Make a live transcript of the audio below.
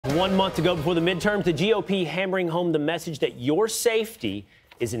1 month to go before the midterms, the GOP hammering home the message that your safety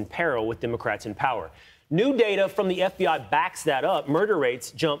is in peril with Democrats in power. New data from the FBI backs that up. Murder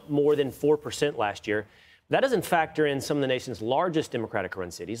rates jumped more than 4% last year. That doesn't factor in some of the nation's largest Democratic-run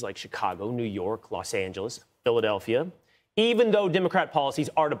cities like Chicago, New York, Los Angeles, Philadelphia. Even though Democrat policies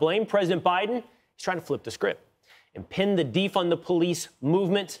are to blame, President Biden is trying to flip the script and pin the defund the police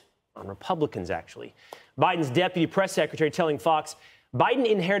movement on Republicans, actually. Biden's deputy press secretary telling Fox, Biden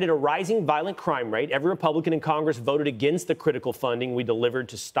inherited a rising violent crime rate. Every Republican in Congress voted against the critical funding we delivered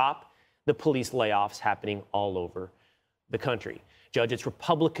to stop the police layoffs happening all over the country. Judge, it's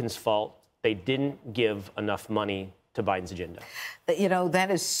Republicans' fault. They didn't give enough money to Biden's agenda. You know, that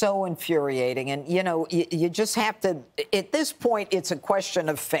is so infuriating. And, you know, you just have to, at this point, it's a question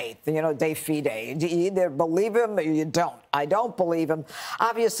of faith, you know, de fide. You either believe him or you don't. I don't believe him.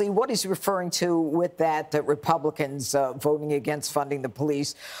 Obviously, what he's referring to with that Republicans voting against funding the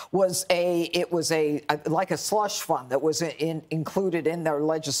police was like a slush fund that was included in their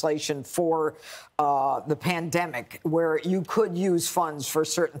legislation for the pandemic, where you could use funds for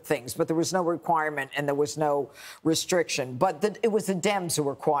certain things, but there was no requirement and there was no restriction. But it was the Dems who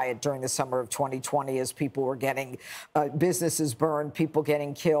were quiet during the summer of 2020 as people were getting businesses burned, people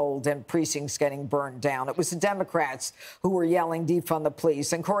getting killed, and precincts getting burned down. It was the Democrats who were yelling defund the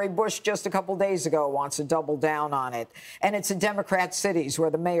police. And Cori Bush just a couple days ago wants to double down on it. And it's the Democrat cities where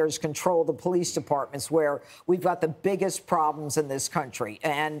the mayors control the police departments where we've got the biggest problems in this country.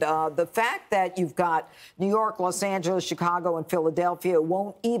 And the fact that you've got New York, Los Angeles, Chicago, and Philadelphia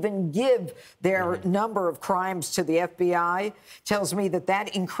won't even give their number of crimes to the FBI tells me that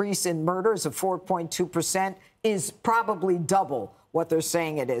that increase in murders of 4.2% is probably double what they're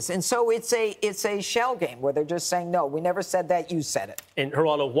saying it is. And so it's a shell game where they're just saying, no, we never said that, you said it. And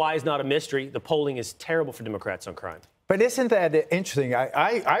Geraldo, why is not a mystery? The polling is terrible for Democrats on crime. But isn't that interesting?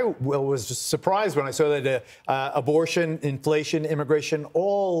 I was just surprised when I saw that abortion, inflation, immigration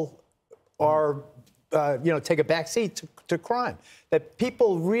all are, take a backseat to crime. That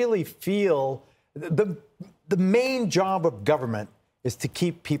people really feel the main job of government is to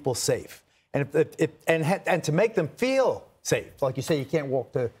keep people safe and to make them feel safe. Like you say, you can't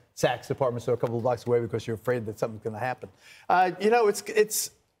walk to Saks department store a couple of blocks away because you're afraid that something's going to happen.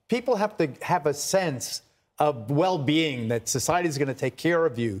 It's people have to have a sense of well-being, that society is going to take care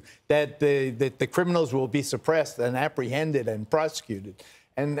of you, that the criminals will be suppressed and apprehended and prosecuted.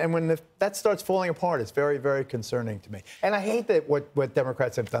 And when that starts falling apart, it's very, very concerning to me. And I hate that what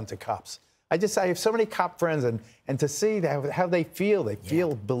Democrats have done to cops. I have so many cop friends, and to see how they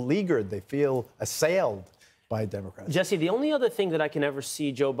feel beleaguered, they feel assailed by Democrats. Jesse, the only other thing that I can ever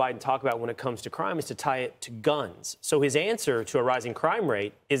see Joe Biden talk about when it comes to crime is to tie it to guns. So his answer to a rising crime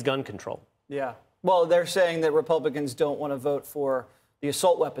rate is gun control. Yeah. Well, they're saying that Republicans don't want to vote for the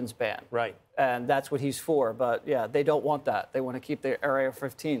assault weapons ban. Right. And that's what he's for. But, yeah, they don't want that. They want to keep their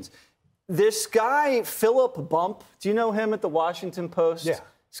AR-15s. This guy, Philip Bump, do you know him at the Washington Post? Yeah.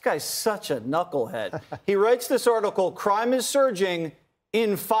 This guy's such a knucklehead. He writes this article, Crime is Surging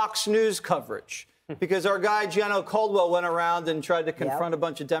in Fox News Coverage. Because our guy, Gianno Caldwell, went around and tried to confront a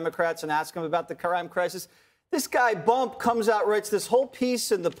bunch of Democrats and ask them about the crime crisis. This guy, Bump, comes out, writes this whole piece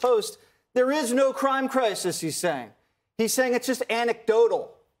in the Post. There is no crime crisis, he's saying. He's saying it's just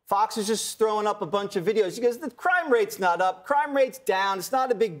anecdotal. Fox is just throwing up a bunch of videos. He goes, the crime rate's not up. Crime rate's down. It's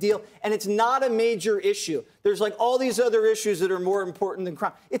not a big deal. And it's not a major issue. There's like all these other issues that are more important than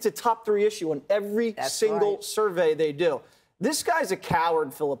crime. It's a top 3 issue on every single survey they do. This guy's a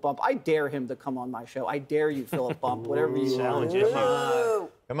coward, Philip Bump. I dare him to come on my show. I dare you, Philip Bump, whatever you challenge.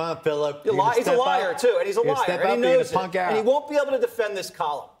 Come on, Philip. He's a liar, too, and he's a liar. And he knows it. And he won't be able to defend this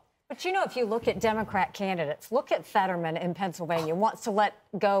column. But, you know, if you look at Democrat candidates, look at Fetterman in Pennsylvania, wants to let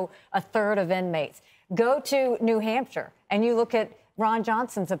go a third of inmates. Go to New Hampshire, and you look at Ron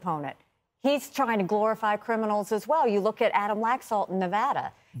Johnson's opponent. He's trying to glorify criminals as well. You look at Adam Laxalt in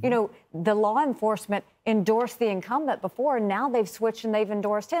Nevada. You know, the law enforcement endorsed the incumbent before, and now they've switched and they've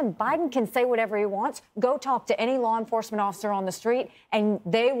endorsed him. Biden can say whatever he wants. Go talk to any law enforcement officer on the street, and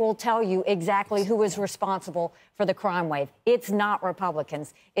they will tell you exactly who is responsible for the crime wave. It's not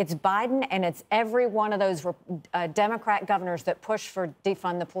Republicans. It's Biden, and it's every one of those Democrat governors that push for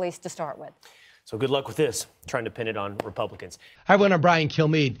defund the police to start with. So good luck with this, trying to pin it on Republicans. Hi, everyone. I'm Brian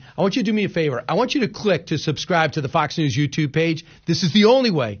Kilmeade. I want you to do me a favor. I want you to click to subscribe to the Fox News YouTube page. This is the only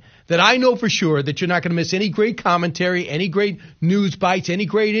way that I know for sure that you're not going to miss any great commentary, any great news bites, any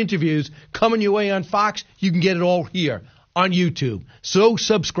great interviews coming your way on Fox. You can get it all here on YouTube. So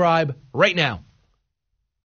subscribe right now.